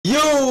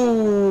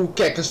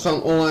kijkers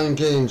van online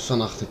games, van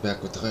harte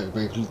welkom terug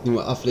bij een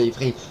nieuwe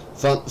aflevering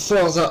van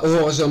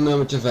Forzahorizon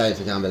nummertje 5.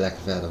 We gaan weer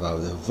lekker verder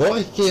bouwen. De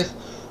vorige keer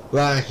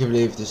waren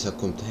gebleven, dus dat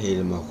komt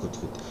helemaal goed.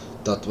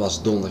 Dat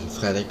was donderdag of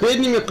vrijdag. Ik weet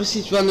niet meer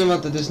precies wanneer,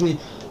 want het is niet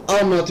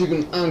allemaal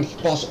natuurlijk een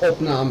aangepast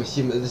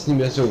opnametje. Het is niet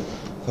meer zo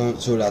van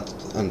zo laat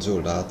en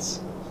zo laat.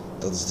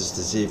 Dat is dus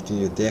de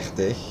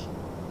 17:30.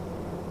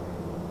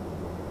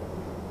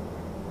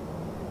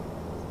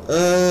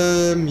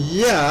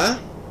 Ja.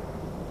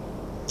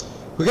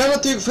 We gaan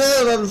natuurlijk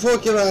verder waar we de vorige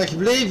keer waren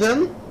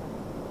gebleven.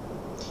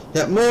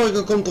 Ja,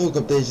 morgen komt er ook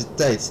op deze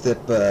tijdstip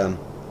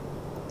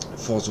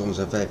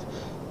forzahorizon5.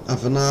 En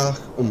vandaag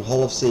om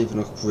 6:30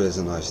 nog quiz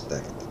en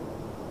architect.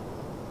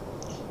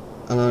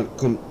 En dan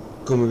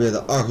komen weer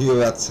de 8 uur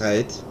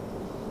wedstrijd.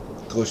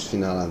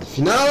 Troostfinale aan de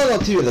finale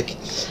natuurlijk.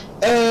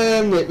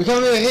 Nee, we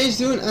gaan weer een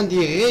race doen en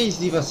die race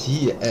die was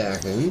hier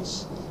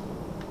ergens.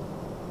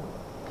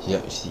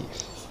 Juist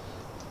hier.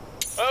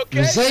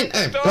 We zijn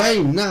er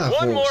bijna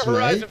volgens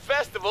mij.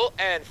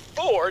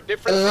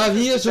 En we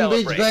hebben hier zo'n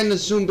beetje bijna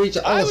zo'n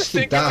beetje alles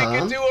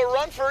gedaan.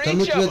 Dan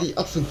moeten we die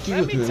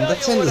avontuur doen.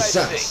 Dat zijn er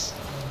 6.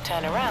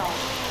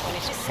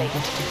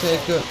 Even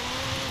kijken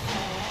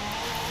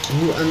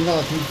hoe en wat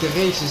ik de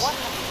races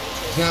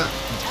ga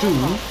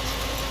doen.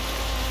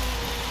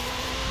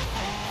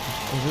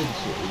 Dat weet ik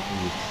zo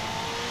even niet.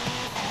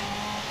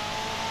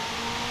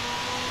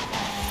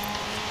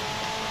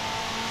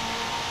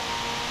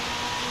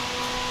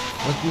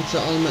 Ik moet ze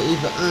allemaal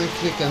even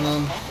aanklikken en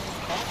dan...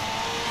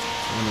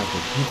 En dat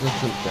ik goed nog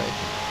gaan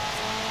kijken.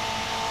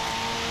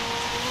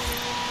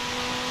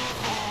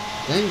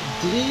 Ik denk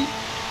 3,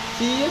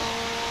 4.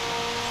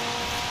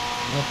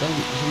 Wat dan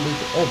zo'n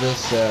beetje op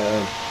is.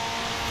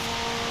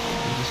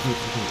 Dus moet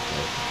ik gaan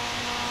kijken.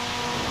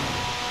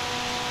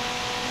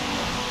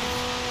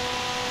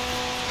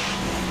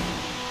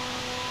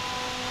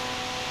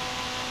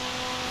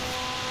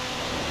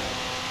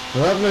 We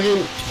hebben nog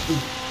een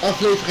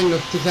aflevering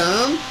nog te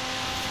gaan.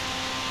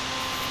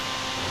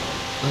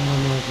 En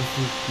dan nog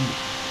een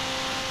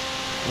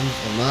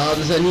maar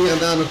er zijn hier en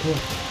daar nog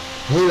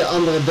hele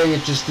andere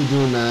dingetjes te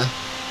doen. Hè.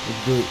 Ik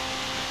bedoel,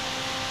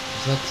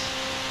 dus dat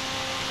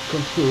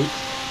komt goed.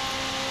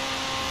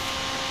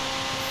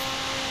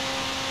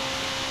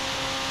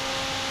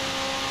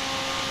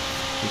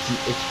 Dus die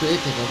XP, dat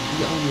ik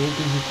die allemaal ook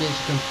eens een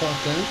keertje kan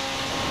pakken.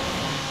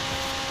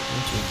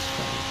 Dat is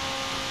fijn.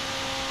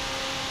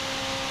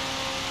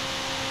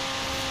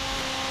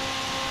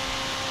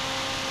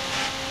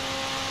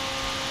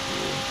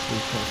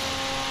 Kost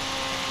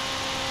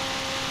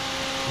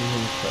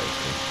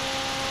 350.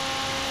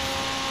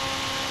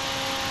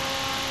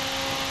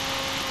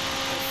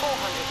 In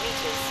 400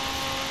 meters,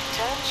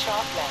 turn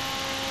sharp left.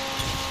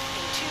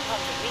 In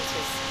 200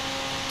 meters,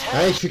 turn...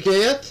 Hij is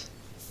verkeerd.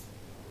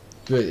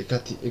 Ik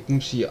weet, ik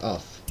moest hier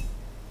af.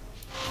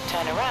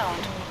 Turn around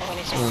when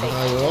it is Dan safe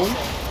ga je to do om. so.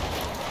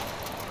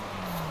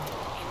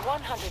 In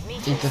 100 In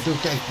meters, cadeau,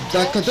 kijk,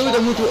 dat cadeau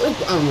dat moeten we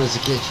ook allemaal eens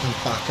een keertje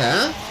gaan pakken,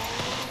 hè?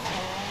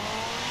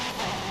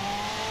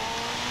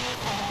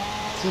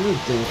 Dat zijn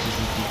ook dingetjes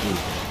die ik doen.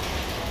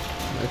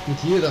 Maar ik moet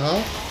hier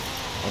eraf.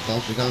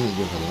 Althans, we gaan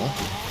hier vanaf.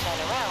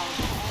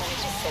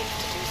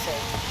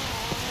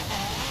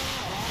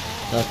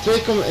 Ja,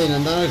 2,1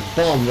 en dan is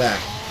bam weg.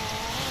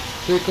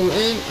 2,1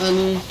 en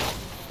nu.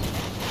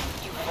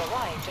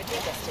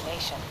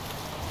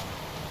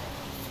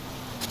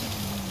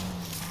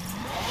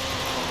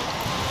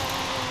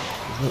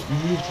 Wat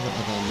moeten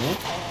we dan nog?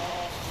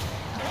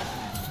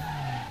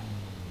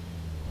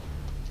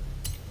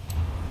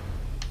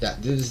 Ja,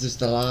 dit is dus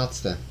de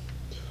laatste.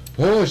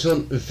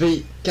 Horizon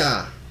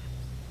VK.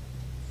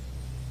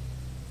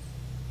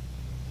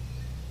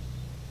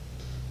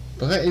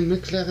 Bereid een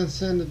McLaren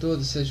scène door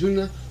de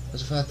seizoenen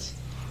alsof het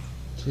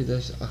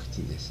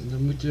 2018 is. En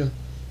dan moeten we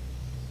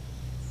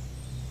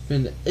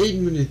binnen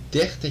 1 minuut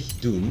 30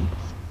 doen.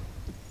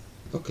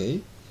 Oké.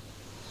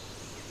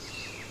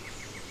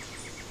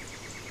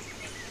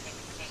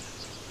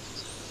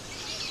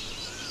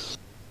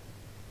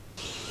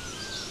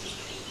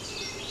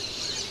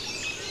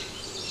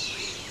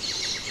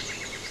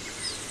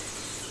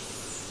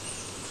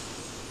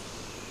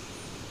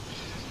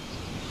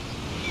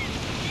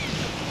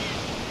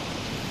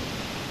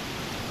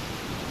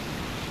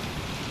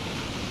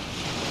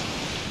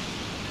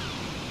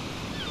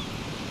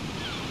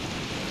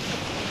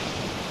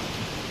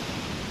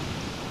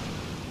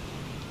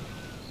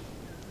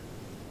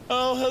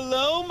 Oh,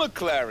 hello,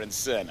 McLaren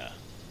Senna.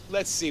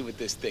 Let's see what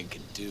this thing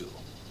can do.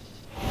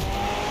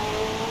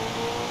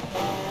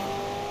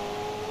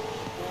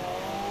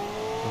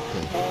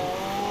 Oké.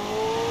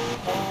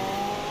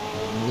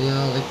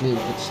 Ja, ik neem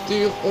het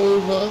stuur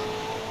over.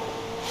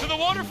 To the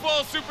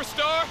waterfall,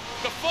 superstar.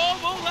 The fall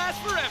won't last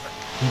forever.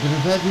 We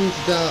kunnen 5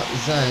 minuten daar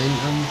zijn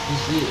en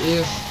moeten we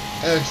eerst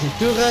ergens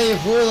naartoe rijden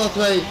voordat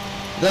wij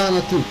daar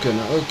naartoe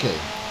kunnen. Oké.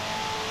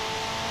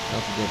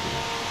 Laten we dit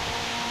doen.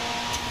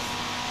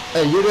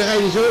 Hey, jullie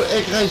rijden zo,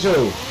 ik rij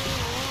zo.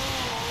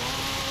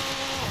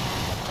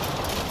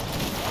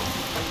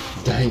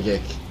 Denk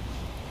ik.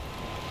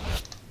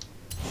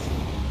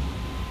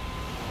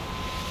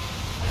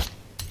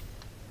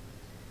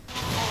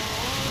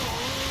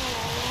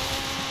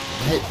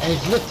 Hij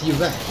glipt hier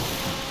weg.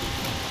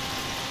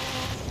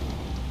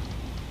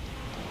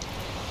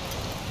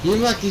 Hier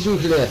maakt hij zo'n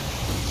glip.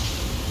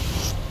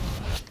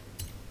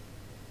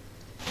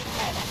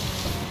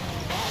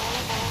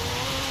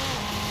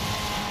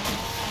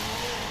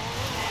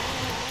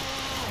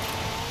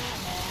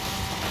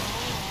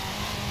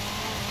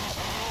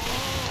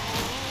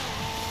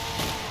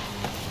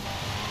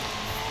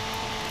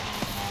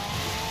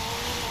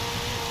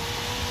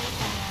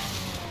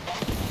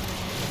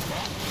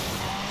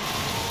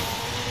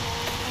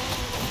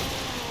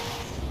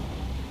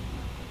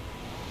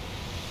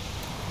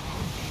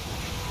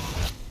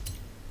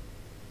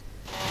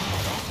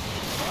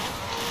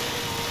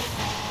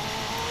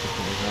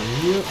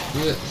 Hier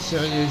weer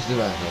serieus de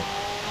weg op.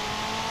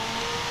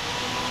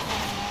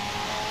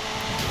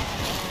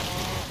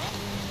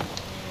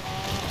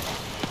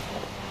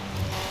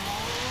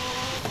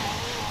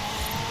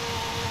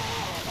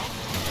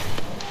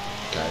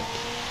 Kijk.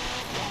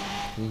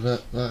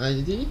 Waar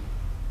rijdt die?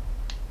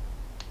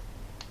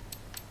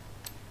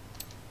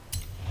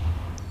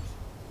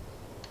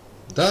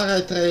 Daar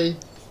rijdt er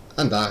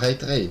en daar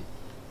rijdt er.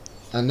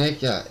 En ik,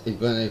 ja, ik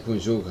ben eigenlijk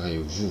gewoon zo gaan,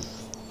 joh. Zoef.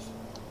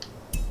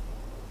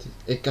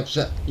 Ik heb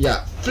ze,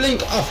 ja,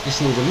 flink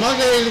afgesneden. Mag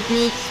eigenlijk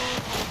niet.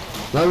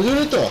 Maar we doen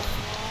het toch.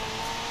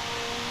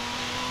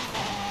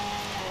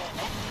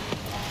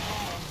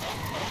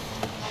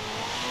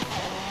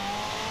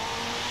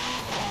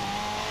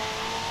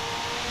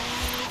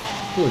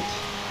 Goed.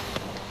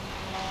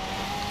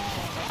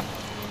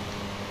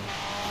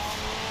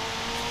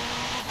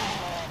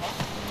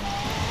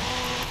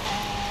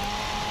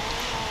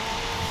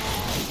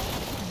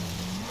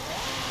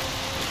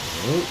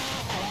 Oh.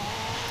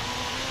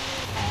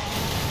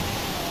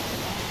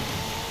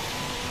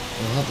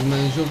 We hadden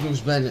mij zo nog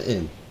eens bijna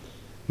in.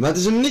 Maar het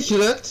is hem niet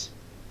gelukt.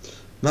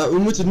 Maar we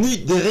moeten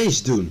nu de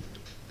race doen.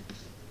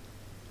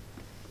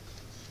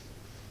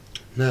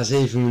 Na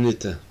 7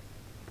 minuten.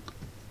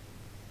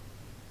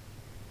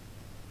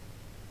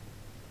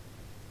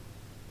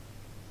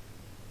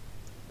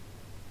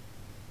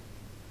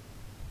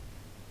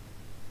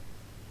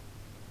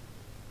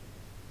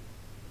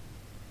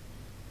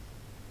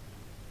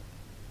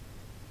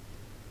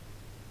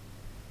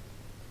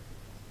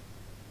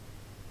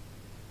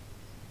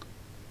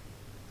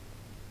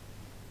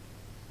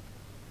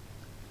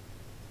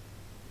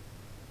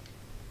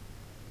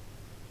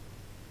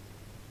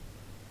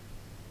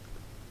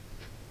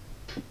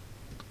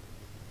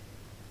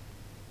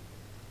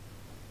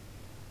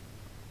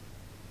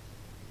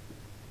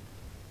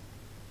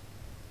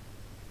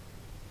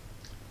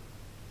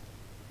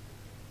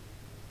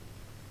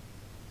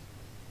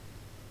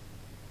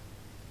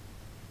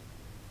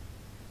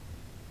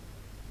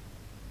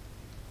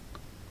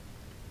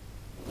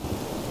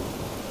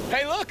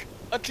 Hey, look!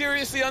 A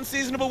curiously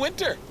unseasonable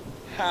winter.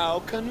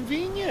 How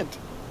convenient.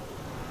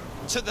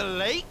 To the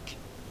lake?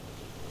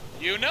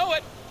 You know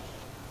it.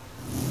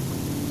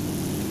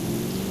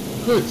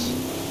 Goed.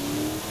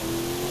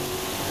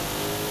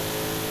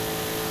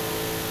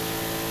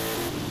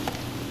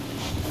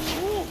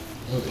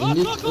 Oh,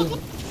 niet over.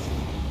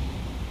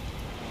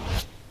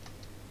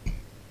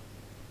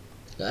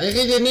 Ja, hij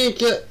reed in één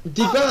keer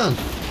die baan.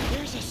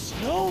 There's a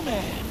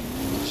snowman.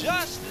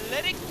 Just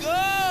let it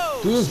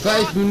go! Doe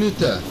 5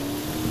 minuten.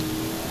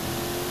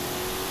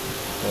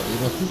 Oh,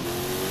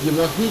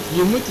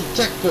 je moet die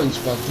checkpoints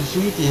pakken, dus je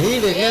moet die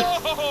hele rit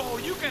Oh,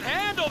 you can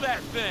handle that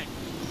thing.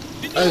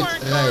 Did you learn car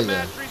uitrijden.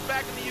 masteries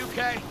back in the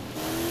UK?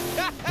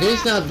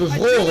 Race naar het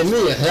bevroren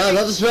meer, ja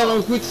dat is wel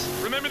een goed,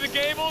 Remember the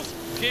Gables?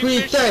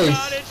 goede tijd.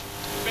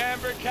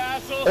 Bamber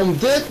Castle? Om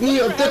dit nu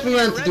op dit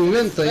moment te doen,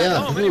 winter,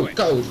 ja, heel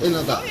koud,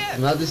 inderdaad.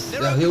 Maar het is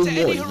ja, heel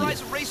mooi hier.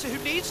 racer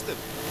who needs them.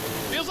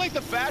 Feels like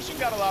the fashion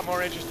got a lot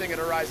more interesting at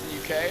Horizon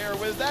UK, or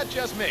was that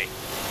just me?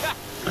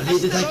 Nee,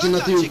 dit had je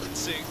natuurlijk op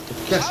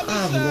I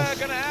kerstavond was of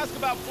gonna ask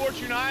about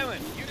Fortune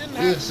Island. You didn't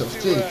have eerste of to,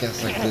 tweede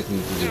kerstdag dit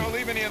moeten you know, doen.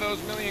 leave any of those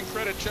million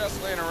credit chests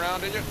laying around,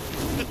 did you?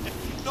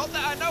 Not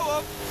that I know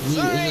of. Nu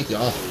is het, ja,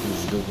 dus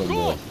het ook wel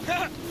Cool.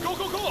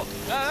 mooi. cool.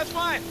 That's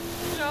fine.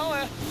 You know,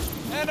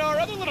 and our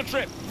other little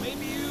trip.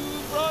 Maybe you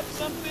brought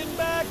something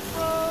back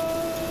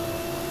from...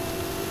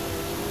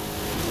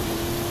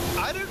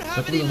 I don't Zou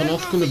have ik any hem er vanaf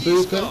Lego kunnen for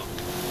you, beuken? Scott.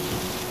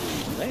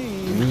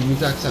 Nu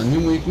moet ik staan, nu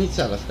moet ik niet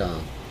zelf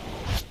gaan.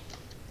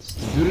 Het is de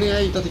bedoeling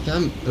eigenlijk dat ik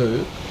hem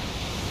beuk.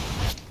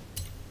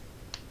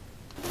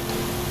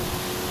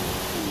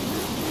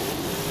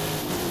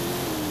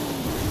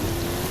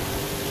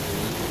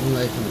 Ik moet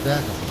even van de berg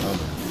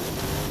aframmen.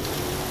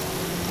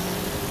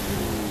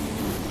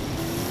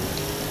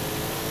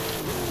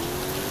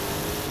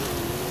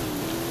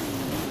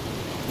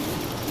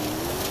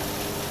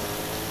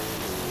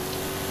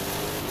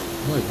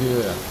 Mooi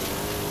geur.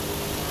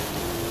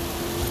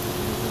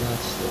 De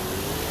laatste.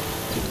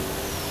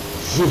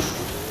 Zoef.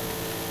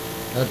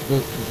 Het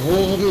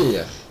bevroren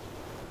meer.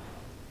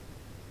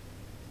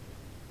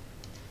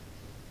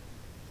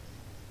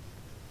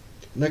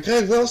 Dan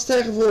krijg ik wel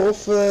sterren voor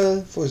of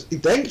voor.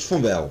 Ik denk het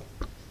van wel.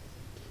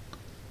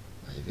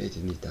 Maar je weet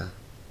het niet, hè.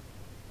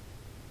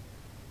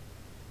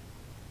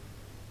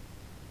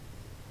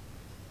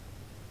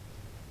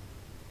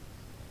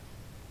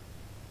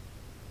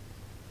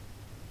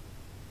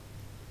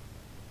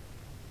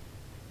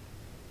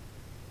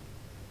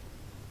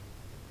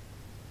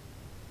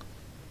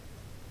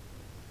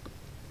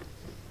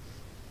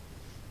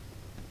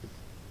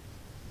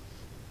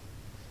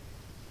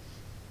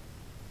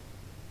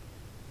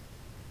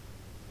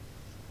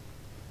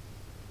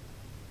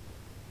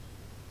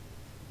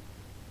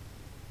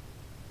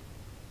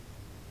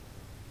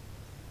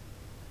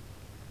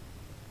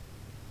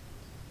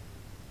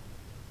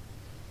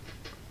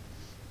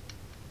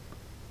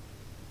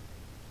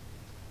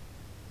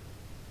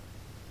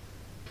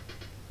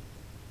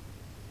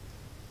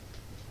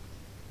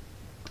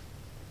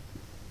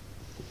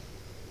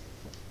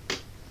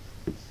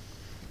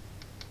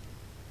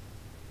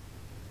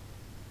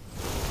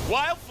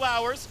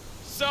 wildflowers,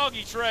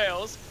 soggy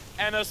trails,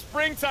 and a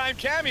springtime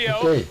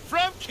cameo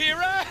from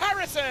Kira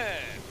Harrison.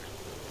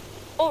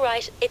 All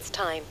right, it's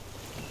time.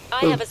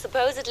 I have a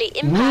supposedly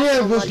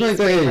impassable muddy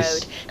spring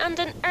road and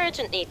an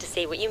urgent need to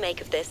see what you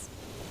make of this.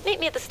 Meet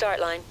me at the start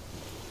line.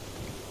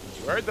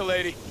 You heard the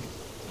lady.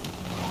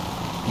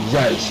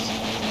 Juist.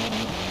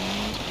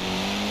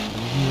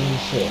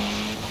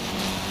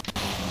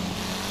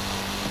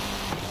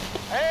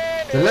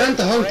 De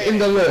lente hangt in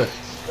de lucht.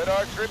 Could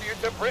our tribute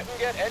to Britain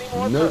get any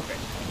more perfect?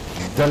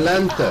 De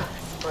lente.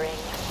 Spring.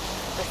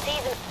 The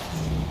season.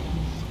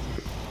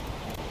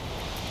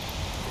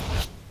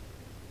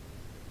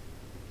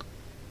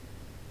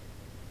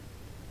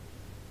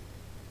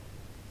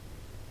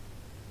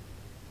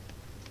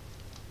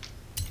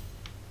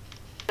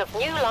 Of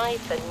new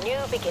life and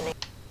new beginning.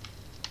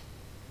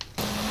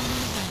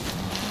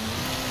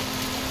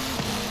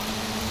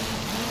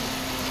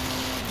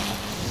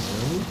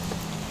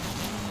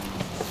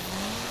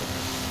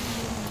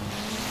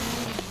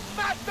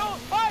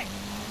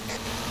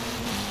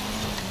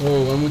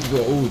 Oh, waar moeten we?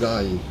 Oh,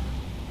 daarheen.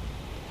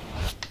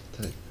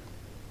 Kijk.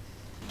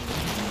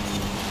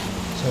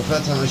 Het zou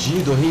vet zijn als je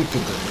hier doorheen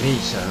kunt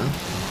racen, hè?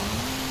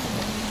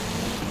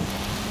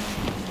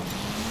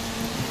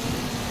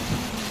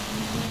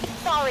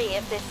 Sorry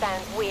if this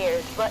sounds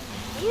weird, but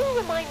you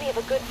remind me of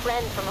a good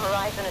friend from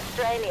Horizon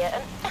Australia,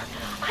 and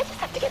I just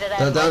have to get it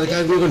out. Dadelijk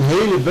krijg ik nog een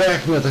hele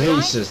berg met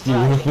races die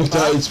we nog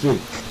moeten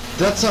uitspelen.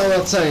 Dat zou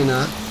wat zijn,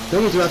 hè?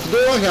 Dan moeten we even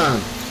doorgaan.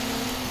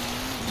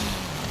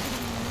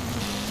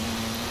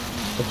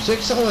 Op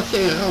zich zal het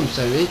geen ramp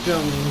zijn, weet je wel,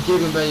 op een gegeven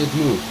moment ben je het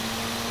moe.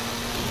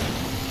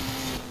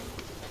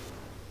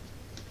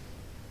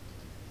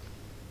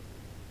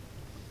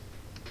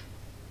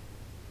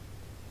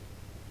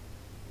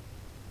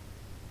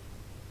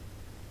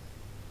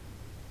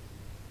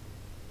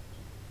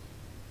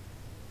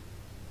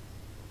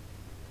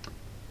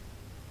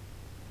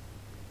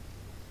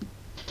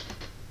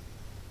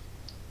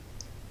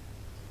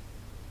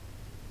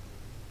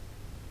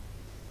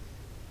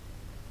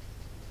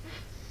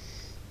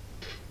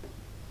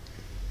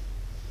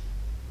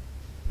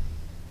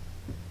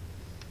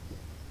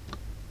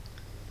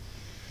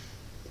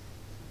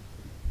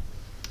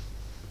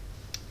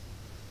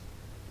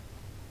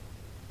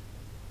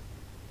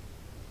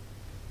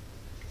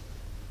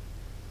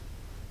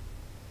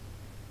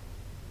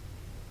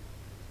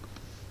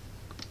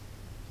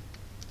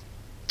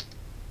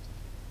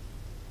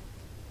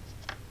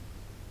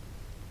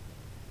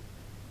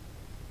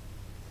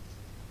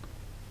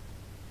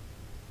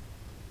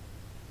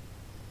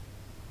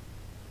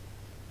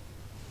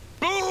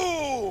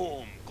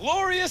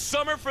 Glorious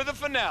summer for the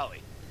finale.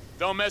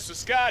 Don't mess with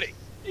Scotty.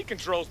 He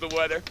controls the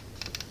weather.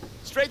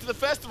 Straight to the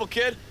festival,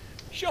 kid.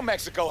 Show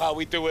Mexico how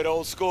we do it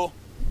old school.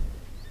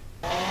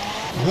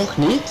 Nog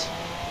niet?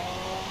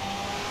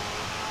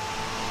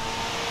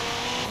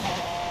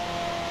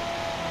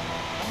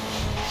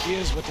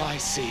 Here's what I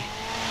see.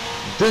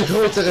 De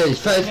grote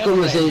race,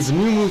 5,7.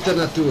 Nu moet ik er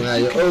naartoe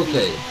rijden,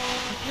 oké.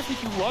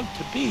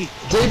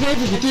 Het heeft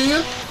even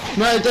geduurd,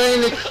 maar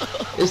uiteindelijk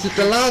is het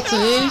de laatste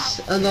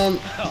race en dan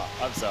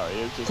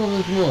komt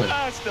het mooi.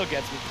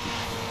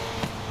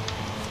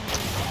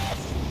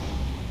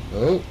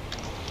 Oh.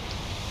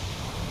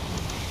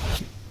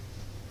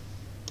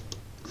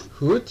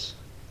 Goed.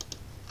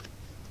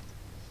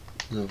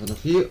 Nou,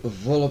 vanaf hier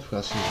volop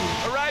gas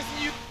geven.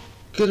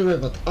 Kunnen we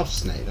wat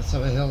afsnijden? Dat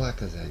zou wel heel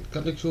lekker zijn.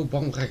 Kan ik zo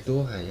bamrek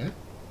doorrijden?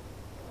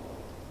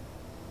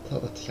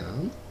 Zal het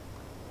gaan?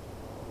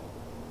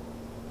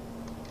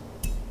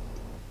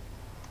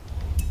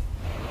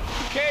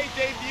 Okay,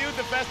 debuted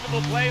the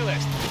festival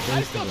playlist.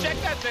 I still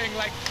check that thing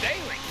like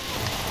daily.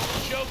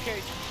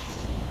 Showcase.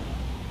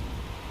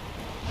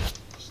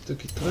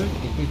 Stukje terug.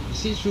 Ik weet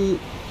precies hoe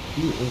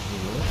die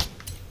overloopt.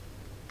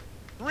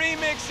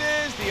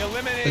 Remixes, the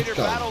Eliminator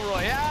Battle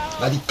Royale.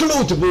 Maar die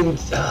klote boom.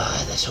 Ah,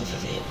 dat is zo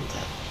vervelend.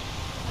 Hè.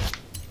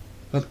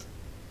 Want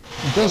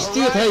dan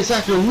stuurt hij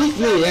zeg maar niet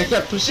mee. Hij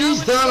gaat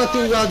precies daar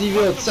naartoe waar hij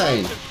wil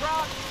zijn.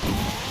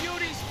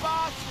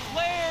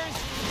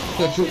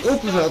 Kijk, zo'n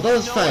open veld,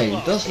 dat is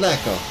fijn. Dat is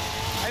lekker.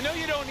 I know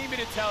you don't need me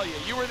to tell you.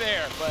 You were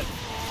there, but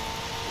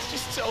it's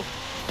just so.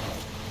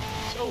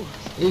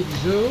 Even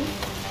zo.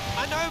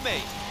 I know,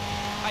 mate.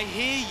 I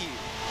hear you.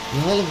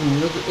 Een halve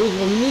minuut,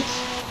 over een minuut.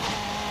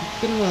 Dat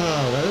kunnen we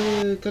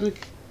halen. Kan ik.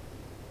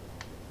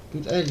 Ik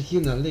moet eigenlijk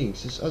hier naar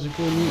links. Dus als ik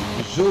gewoon nu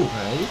zo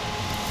rijd.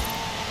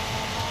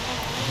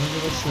 Dan gaan we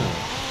wat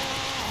sneller.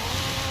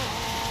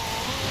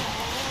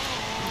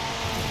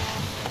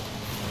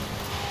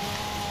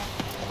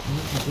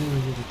 Ik denk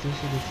dat je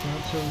ertussen, dit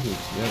gaat zo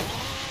goed. Juist.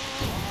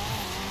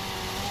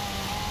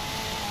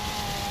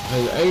 Dan ga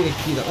je eigenlijk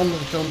via de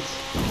andere kant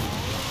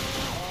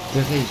de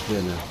race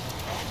binnen.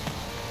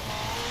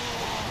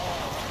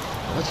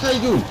 Wat ga je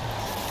doen?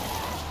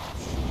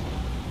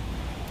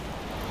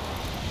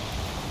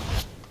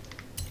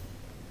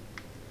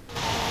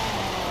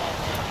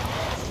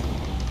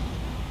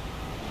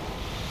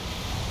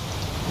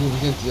 Nu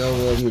begint hij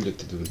al moeilijk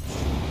te doen.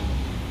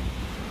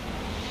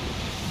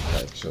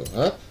 Kijk, zo,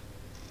 hup.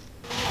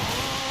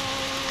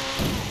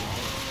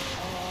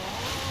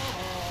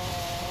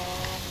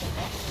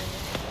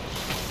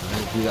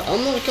 Nu de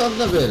andere kant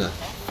naar binnen.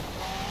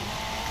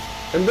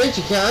 Een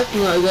beetje gaaf,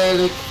 maar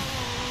uiteindelijk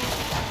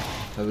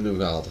hebben we hem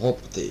gehaald.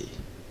 Hoppatee.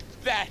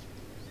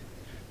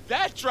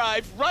 That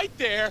drive right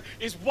there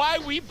is why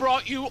we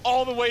brought you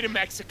all the way to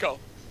Mexico.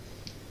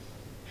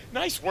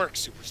 Nice work,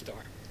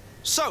 superstar.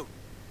 So,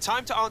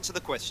 time to answer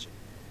the question.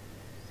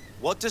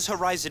 What does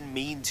Horizon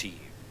mean to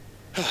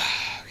you?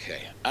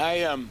 Okay,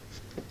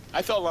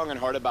 I thought long and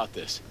hard about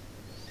this.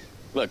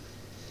 Look,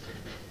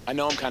 I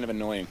know I'm kind of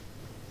annoying,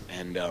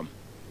 and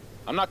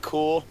I'm not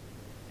cool,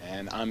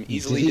 and I'm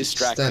easily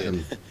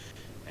distracted,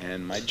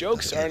 and my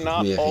jokes are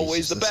not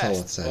always the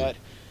best, but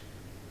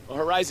well,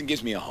 Horizon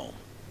gives me a home.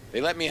 They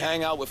let me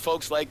hang out with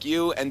folks like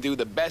you and do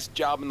the best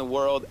job in the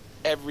world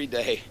every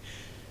day,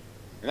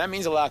 and that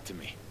means a lot to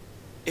me.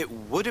 It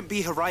wouldn't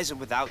be Horizon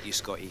without you,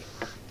 Scotty.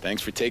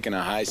 Thanks for taking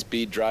a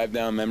high-speed drive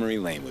down memory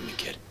lane with me,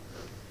 kid.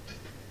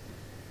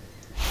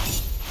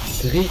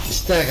 3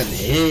 sterren,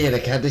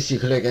 heerlijk, het is je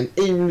geluk en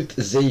 1 minuut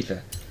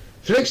 7.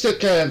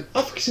 Vluchtstuk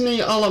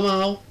afgesneden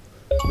allemaal,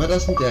 maar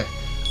dat is niet echt.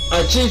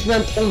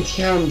 Achievement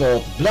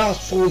ontgrendeld,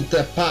 Blast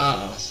de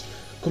Paas.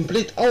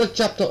 Complete alle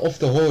chapter of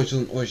the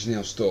Horizon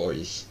original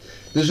stories.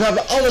 Dus we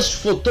hebben alles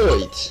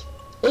voltooid.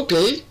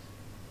 Oké.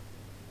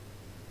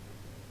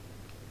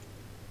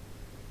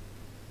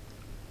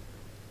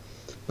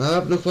 Maar we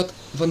hebben nog wat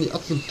van die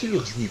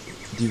avonturen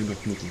die we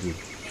nog moeten doen.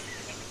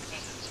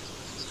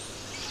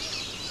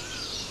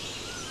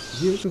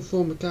 Die we nog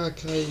voor elkaar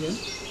krijgen.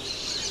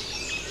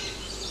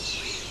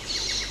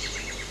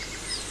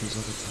 Dan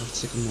zal het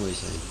hartstikke mooi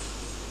zijn.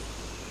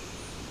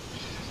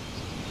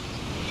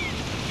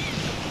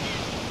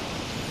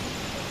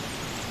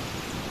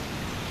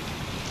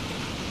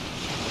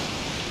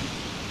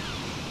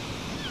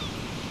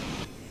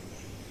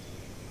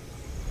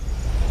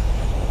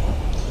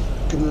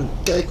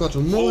 Kijk wat we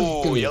mooi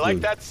kunnen doen. You like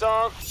that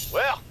song?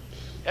 Well,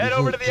 head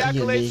over to the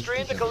Accolade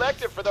Stream to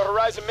collect it for the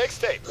Horizon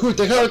mixtape. Goed,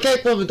 dan gaan we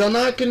kijken wat we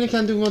daarna kunnen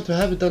gaan doen, want we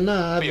hebben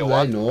daarna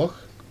wij nog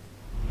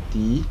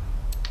die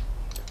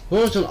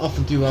Horizon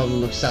avontuur waar we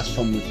nog 6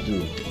 van moeten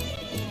doen.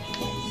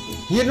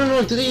 Hier er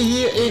nog 3,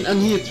 hier 1 en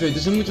hier 2,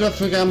 dus dan moeten we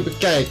even gaan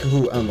bekijken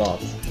hoe en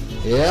wat.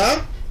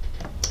 Ja?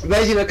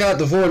 Wij zien elkaar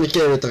de volgende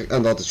keer weer terug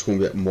en dat is gewoon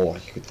weer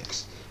morgen. Goed,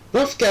 guys.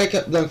 Nog even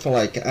kijken, bedankt voor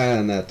liken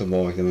en tot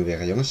morgen dan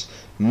weer, jongens.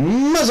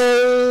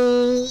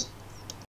 Mazzel!